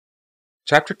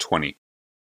Chapter 20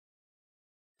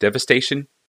 Devastation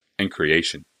and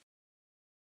Creation.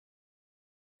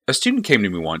 A student came to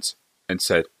me once and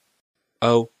said,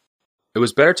 "Oh, it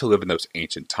was better to live in those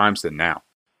ancient times than now."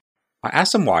 I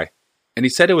asked him why, and he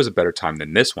said it was a better time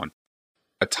than this one,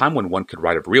 a time when one could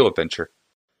write of real adventure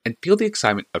and feel the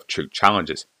excitement of true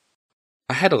challenges.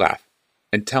 I had to laugh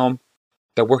and tell him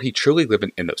that were he truly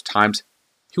living in those times,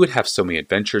 he would have so many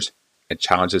adventures and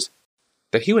challenges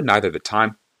that he would neither the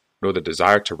time nor the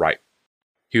desire to write.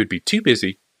 He would be too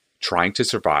busy trying to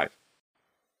survive.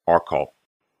 Arkall,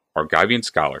 Argivian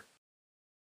scholar.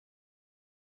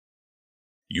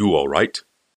 "You all right?"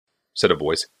 said a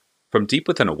voice from deep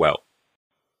within a well.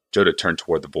 Joda turned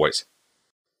toward the voice.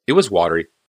 It was watery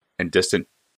and distant,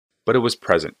 but it was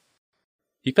present.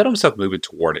 He felt himself moving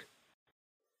toward it.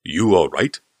 "You all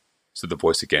right?" said the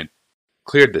voice again,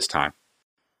 cleared this time.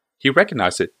 He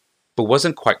recognized it, but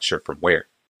wasn't quite sure from where.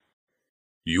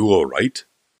 "You all right?"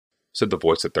 said the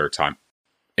voice a third time,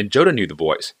 and Joda knew the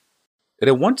voice. It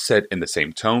had once said in the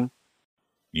same tone,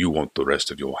 "You want the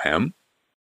rest of your ham?"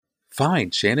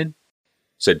 "Fine, Shannon,"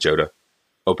 said Joda,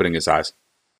 opening his eyes.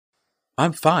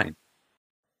 "I'm fine."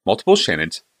 Multiple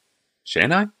Shannons,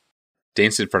 Shanai,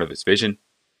 danced in front of his vision,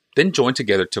 then joined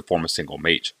together to form a single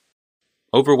mage.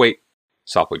 Overweight,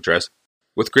 softly dressed,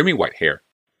 with grimy white hair,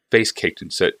 face caked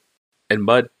in soot and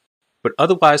mud, but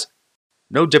otherwise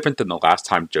no different than the last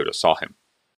time Joda saw him.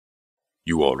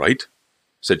 "You all right?"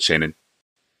 said Shannon,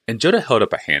 and Joda held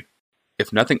up a hand,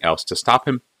 if nothing else, to stop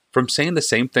him from saying the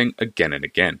same thing again and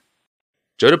again.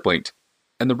 Joda blinked,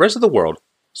 and the rest of the world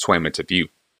swam into view.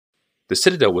 The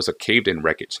citadel was a caved-in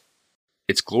wreckage,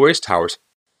 its glorious towers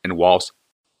and walls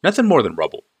nothing more than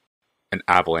rubble. An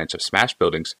avalanche of smashed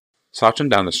buildings slouching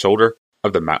down the shoulder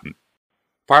of the mountain.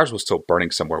 Fires were still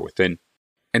burning somewhere within,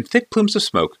 and thick plumes of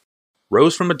smoke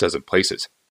rose from a dozen places.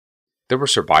 There were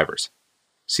survivors.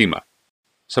 Sema,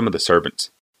 some of the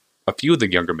servants, a few of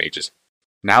the younger mages,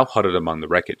 now huddled among the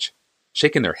wreckage,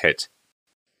 shaking their heads.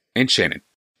 And Shannon,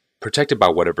 protected by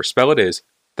whatever spell it is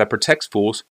that protects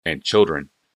fools and children.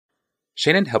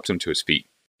 Shannon helped him to his feet.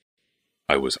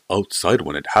 "I was outside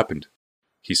when it happened,"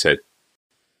 he said.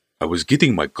 "I was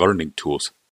getting my gardening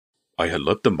tools. I had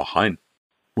left them behind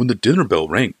when the dinner bell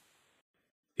rang."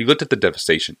 He looked at the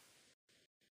devastation.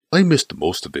 "I missed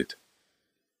most of it."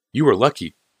 "You were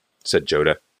lucky," said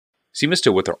Joda. Sema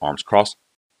stood with her arms crossed,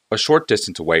 a short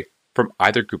distance away from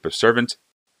either group of servants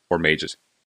or mages.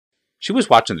 She was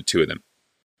watching the two of them.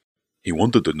 "He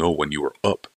wanted to know when you were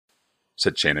up,"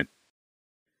 said Shannon.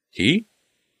 "He?"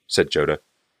 said Joda,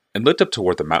 and looked up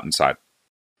toward the mountainside.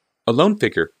 A lone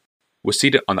figure was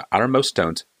seated on the outermost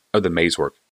stones of the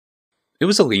mazework. It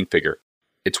was a lean figure,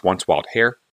 its once wild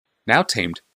hair, now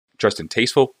tamed, dressed in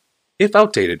tasteful, if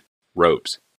outdated,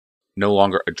 robes, no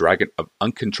longer a dragon of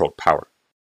uncontrolled power.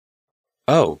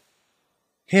 "Oh,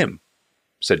 him,"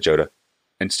 said Joda,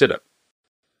 and stood up.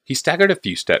 He staggered a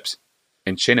few steps,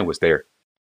 and Shannon was there.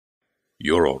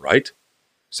 "You're all right?"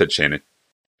 said Shannon.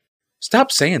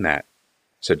 "Stop saying that,"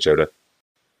 said Joda.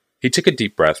 He took a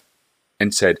deep breath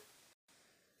and said,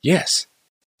 "Yes.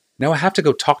 Now I have to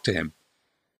go talk to him."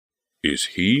 "Is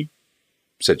he?"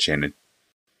 said Shannon.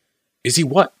 "Is he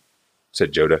what?"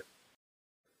 said Joda.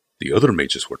 "The other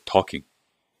mages were talking,"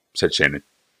 said Shannon.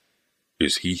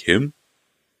 "Is he him?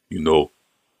 You know,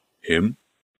 him?"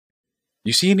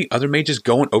 "You see any other mages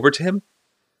going over to him?"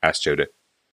 asked Joda.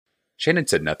 Shannon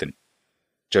said nothing.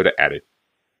 Joda added,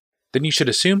 "Then you should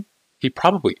assume he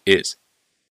probably is."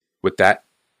 With that,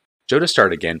 Joda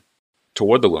started again,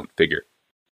 toward the lone figure.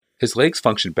 His legs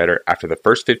functioned better after the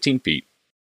first 15 feet.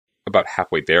 About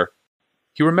halfway there,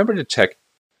 he remembered to check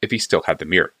if he still had the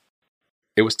mirror.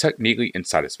 It was tucked neatly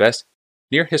inside his vest,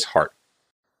 near his heart.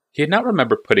 He had not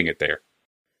remembered putting it there.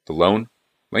 The lone,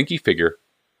 lanky figure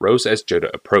rose as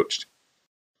Joda approached.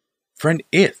 "Friend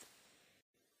Ith."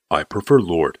 "I prefer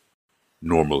Lord,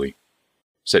 normally,"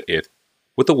 said Ith,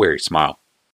 with a wary smile.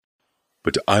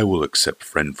 "But I will accept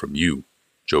friend from you,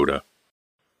 Joda.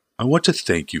 I want to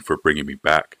thank you for bringing me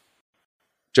back."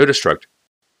 Joda shrugged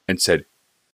and said,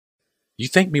 "You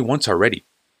thanked me once already."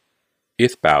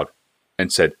 Ith bowed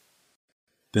and said,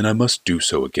 "Then I must do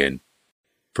so again,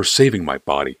 for saving my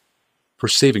body, for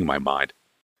saving my mind,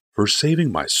 for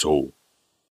saving my soul."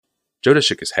 Joda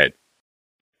shook his head.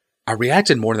 "I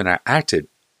reacted more than I acted.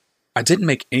 I didn't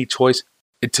make any choice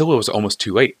until it was almost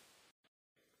too late."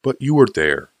 "But you were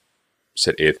there,"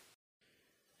 said Ith.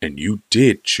 "And you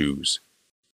did choose."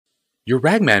 "Your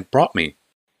ragman brought me,"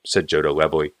 said Joda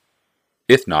levelly.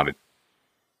 Ith nodded.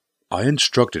 "I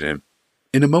instructed him,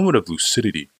 in a moment of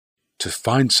lucidity, to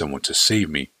find someone to save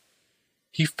me.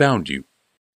 He found you.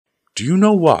 Do you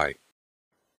know why?"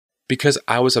 Because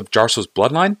I was of Jarso's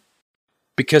bloodline?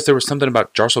 Because there was something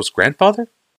about Jarso's grandfather?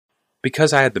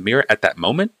 Because I had the mirror at that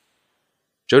moment?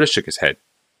 Joda shook his head.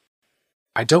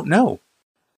 I don't know.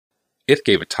 Ith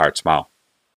gave a tired smile.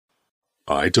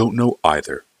 I don't know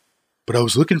either, but I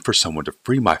was looking for someone to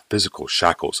free my physical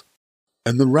shackles,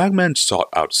 and the ragman sought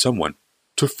out someone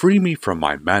to free me from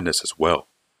my madness as well.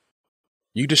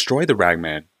 You destroyed the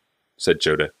ragman, said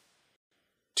Joda.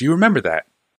 Do you remember that?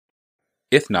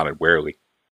 Ith nodded warily.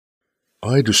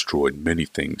 I destroyed many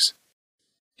things.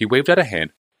 He waved out a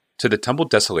hand to the tumbled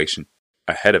desolation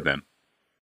ahead of them.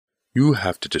 You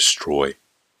have to destroy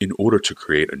in order to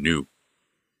create anew.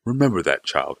 Remember that,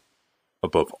 child.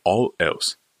 Above all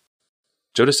else.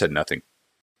 Joda said nothing.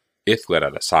 Ith let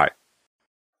out a sigh.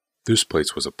 This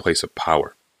place was a place of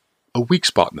power, a weak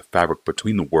spot in the fabric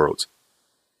between the worlds.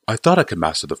 I thought I could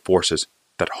master the forces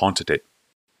that haunted it.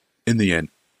 In the end,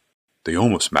 they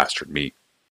almost mastered me.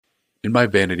 In my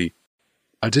vanity,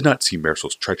 I did not see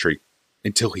Marsal's treachery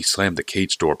until he slammed the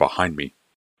cage door behind me.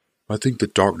 I think the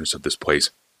darkness of this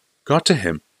place got to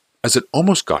him as it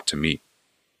almost got to me.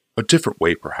 A different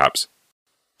way, perhaps.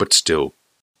 But still,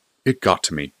 it got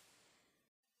to me.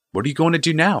 What are you going to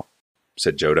do now?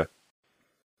 Said Joda.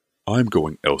 I'm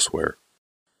going elsewhere,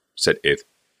 said Ith.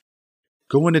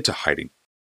 Going into hiding.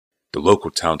 The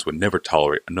local towns would never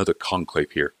tolerate another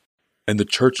conclave here, and the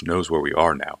church knows where we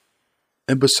are now.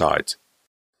 And besides,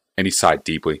 and he sighed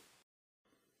deeply,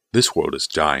 this world is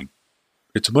dying.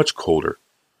 It's much colder,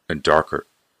 and darker,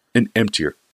 and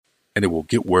emptier, and it will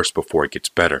get worse before it gets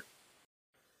better.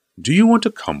 Do you want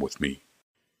to come with me?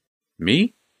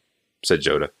 Me? Said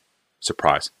Joda,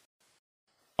 surprised.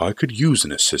 I could use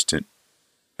an assistant.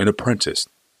 An apprentice,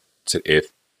 said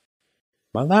Ith.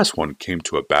 My last one came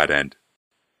to a bad end.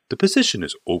 The position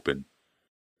is open.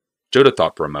 Joda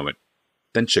thought for a moment,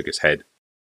 then shook his head.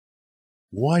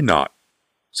 Why not?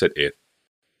 Said Ith.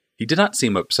 He did not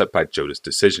seem upset by Joda's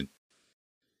decision.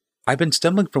 I've been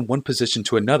stumbling from one position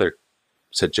to another,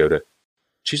 said Joda,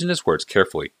 choosing his words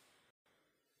carefully.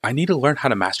 I need to learn how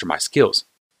to master my skills,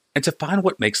 and to find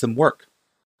what makes them work.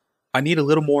 I need a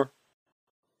little more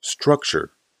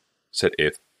structure, said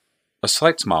Ith, a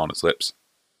slight smile on his lips.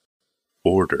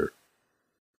 Order.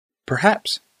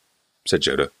 Perhaps, said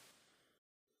Joda.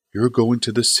 You're going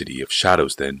to the City of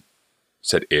Shadows, then,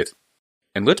 said Ith,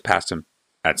 and looked past him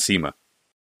at Seema.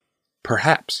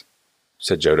 Perhaps,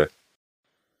 said Joda.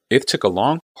 Ith took a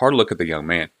long, hard look at the young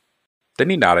man. Then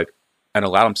he nodded and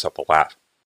allowed himself a laugh.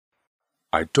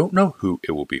 I don't know who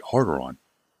it will be harder on,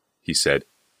 he said.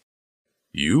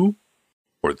 You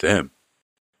or them?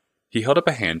 He held up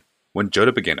a hand when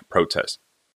Joda began to protest.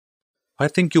 I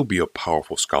think you'll be a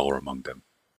powerful scholar among them.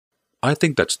 I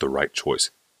think that's the right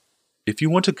choice. If you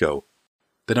want to go,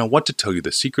 then I want to tell you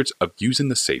the secrets of using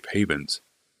the safe havens.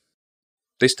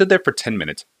 They stood there for 10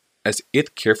 minutes as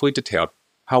Ith carefully detailed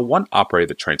how one operated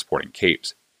the transporting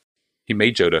caves. He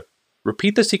made Joda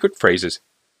repeat the secret phrases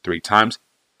 3 times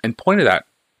and pointed out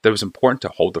that it was important to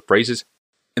hold the phrases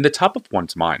in the top of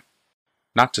one's mind,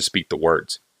 not to speak the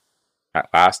words. At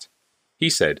last, he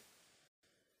said,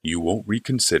 You won't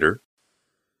reconsider?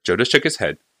 Joda shook his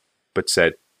head, but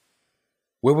said,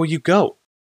 Where will you go?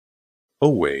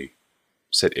 Away,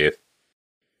 said Ith.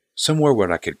 Somewhere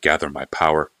where I could gather my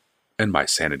power and my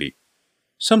sanity.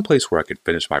 Some place where I could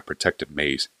finish my protective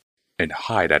maze and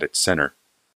hide at its center.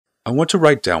 I want to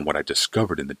write down what I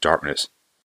discovered in the darkness.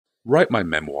 Write my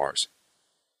memoirs.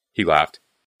 He laughed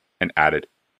and added,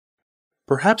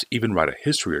 Perhaps even write a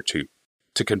history or two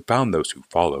to confound those who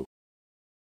follow.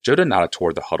 Joda nodded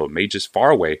toward the huddled mages far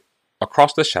away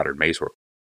across the shattered mazework.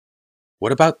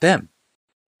 What about them?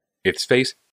 Ith's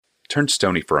face turned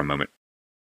stony for a moment.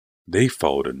 They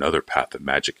followed another path of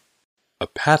magic, a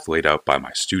path laid out by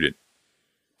my student.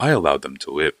 I allowed them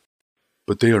to live,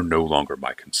 but they are no longer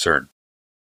my concern.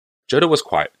 Joda was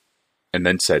quiet, and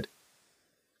then said,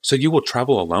 So you will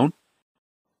travel alone?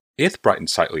 Ith brightened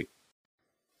slightly.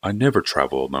 I never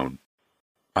travel alone.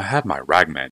 I have my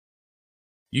ragman.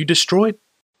 You destroyed?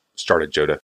 Started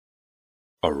Joda.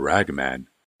 A ragman,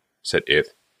 said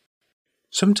Ith.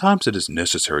 Sometimes it is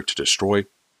necessary to destroy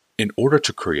in order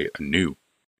to create anew.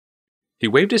 He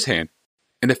waved his hand,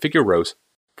 and the figure rose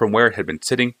from where it had been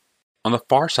sitting on the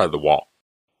far side of the wall.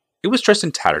 It was dressed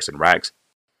in tatters and rags,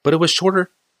 but it was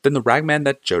shorter than the ragman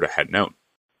that Joda had known.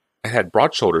 It had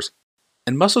broad shoulders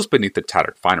and muscles beneath the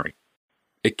tattered finery.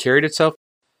 It carried itself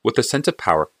with a sense of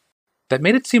power that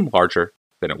made it seem larger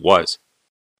than it was.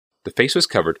 The face was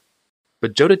covered,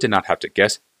 but Joda did not have to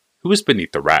guess who was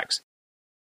beneath the rags.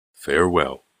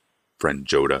 Farewell, friend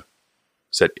Joda,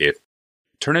 said Ith,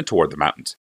 turning toward the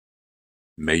mountains.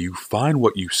 May you find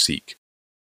what you seek.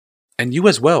 And you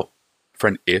as well,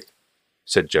 Friend Ith,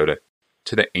 said Joda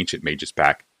to the ancient mage's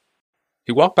back.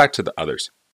 He walked back to the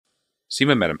others.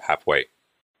 Seema met him halfway.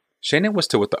 Shannon was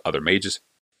still with the other mages,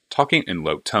 talking in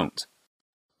low tones.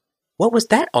 What was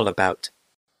that all about?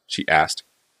 She asked.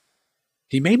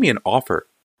 He made me an offer,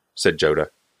 said Joda.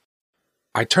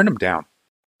 I turned him down.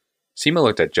 Seema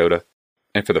looked at Joda,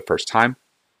 and for the first time,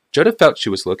 Joda felt she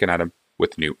was looking at him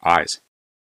with new eyes.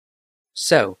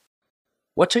 So,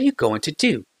 what are you going to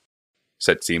do?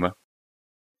 Said Seema.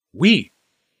 We,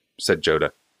 said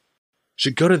Joda,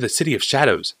 should go to the City of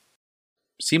Shadows.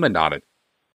 Seema nodded.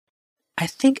 I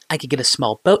think I could get a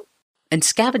small boat and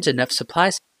scavenge enough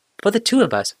supplies for the two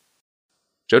of us.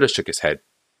 Joda shook his head.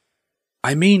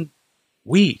 I mean,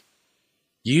 we.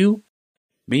 You,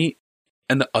 me,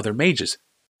 and the other mages,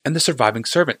 and the surviving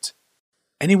servants.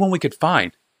 Anyone we could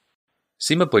find.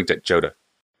 Seema blinked at Joda.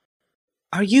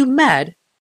 Are you mad?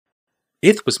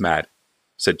 Ith was mad,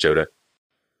 said Joda.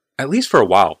 At least for a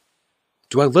while.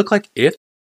 Do I look like Ith?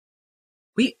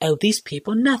 We owe these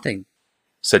people nothing,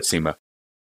 said Seema.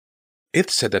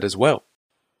 Ith said that as well,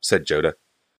 said Joda.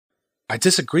 I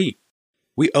disagree.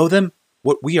 We owe them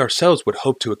what we ourselves would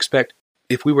hope to expect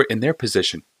if we were in their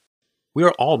position. We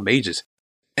are all mages,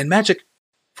 and magic,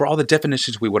 for all the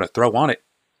definitions we want to throw on it,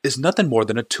 is nothing more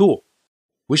than a tool.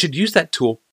 We should use that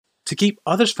tool to keep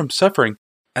others from suffering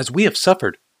as we have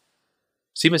suffered.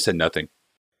 Seema said nothing,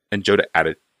 and Joda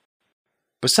added,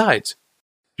 Besides,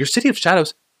 your City of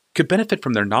Shadows could benefit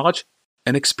from their knowledge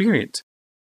and experience.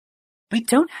 We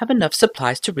don't have enough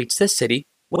supplies to reach the city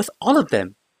with all of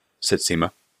them, said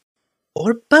Seema.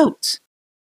 Or boats.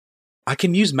 I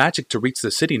can use magic to reach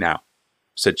the city now,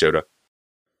 said Joda.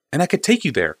 And I could take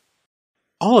you there.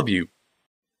 All of you.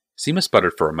 Seema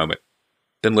sputtered for a moment,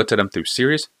 then looked at him through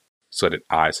serious, slitted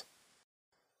eyes.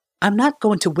 I'm not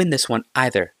going to win this one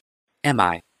either, am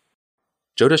I?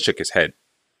 Joda shook his head.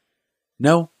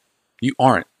 No, you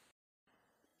aren't.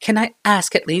 Can I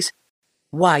ask at least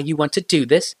why you want to do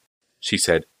this? She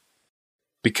said.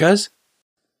 Because?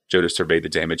 Joda surveyed the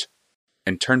damage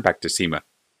and turned back to Seema.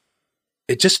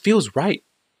 It just feels right.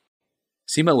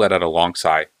 Seema let out a long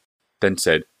sigh, then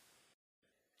said,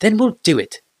 Then we'll do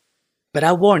it. But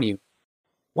I'll warn you,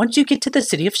 once you get to the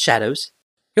City of Shadows,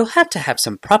 you'll have to have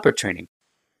some proper training.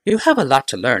 You'll have a lot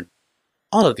to learn.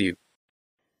 All of you.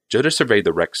 Joda surveyed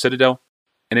the wrecked citadel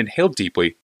and inhaled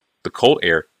deeply the cold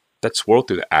air that swirled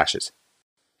through the ashes.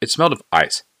 It smelled of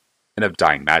ice and of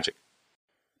dying magic.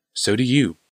 So do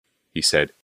you, he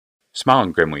said,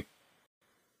 smiling grimly.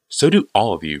 So do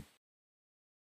all of you.